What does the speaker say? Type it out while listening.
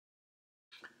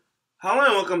Hello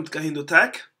and welcome to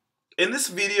KahindoTech. In this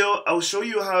video, I'll show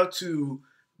you how to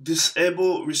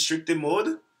disable restricted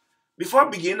mode. Before I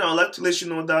begin, I'd like to let you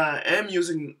know that I am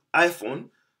using iPhone,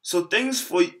 so things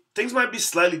might be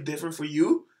slightly different for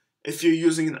you if you're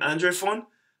using an Android phone,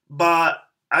 but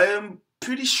I am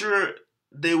pretty sure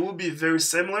they will be very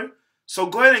similar. So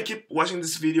go ahead and keep watching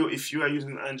this video if you are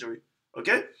using Android.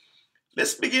 Okay?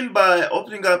 Let's begin by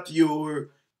opening up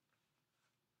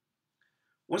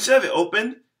once you have it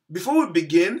open, before we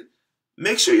begin,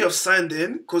 make sure you have signed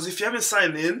in, because if you haven't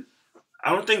signed in,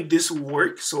 I don't think this will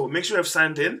work, so make sure you have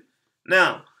signed in.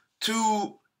 Now,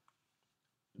 to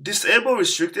disable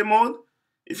restricted mode,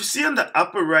 if you see on the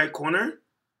upper right corner,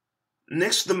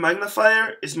 next to the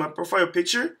magnifier is my profile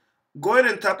picture. Go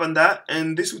ahead and tap on that,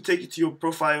 and this will take you to your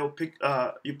profile.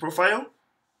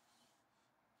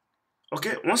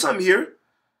 Okay, once I'm here,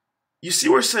 you see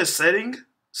where it says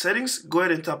settings. Go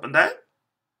ahead and tap on that.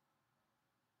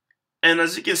 And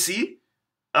as you can see,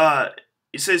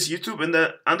 it says YouTube, and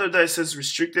under that it says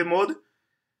restricted mode.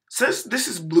 Since this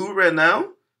is blue right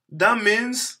now, that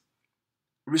means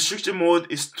restricted mode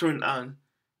is turned on.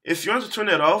 If you want to turn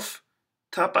it off,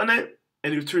 tap on it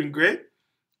and it'll turn gray.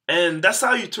 And that's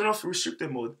how you turn off restricted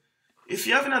mode. If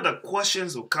you have any other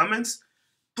questions or comments,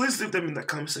 please leave them in the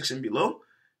comment section below.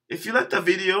 If you liked the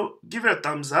video, give it a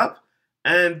thumbs up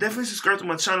and definitely subscribe to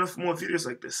my channel for more videos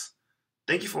like this.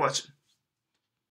 Thank you for watching.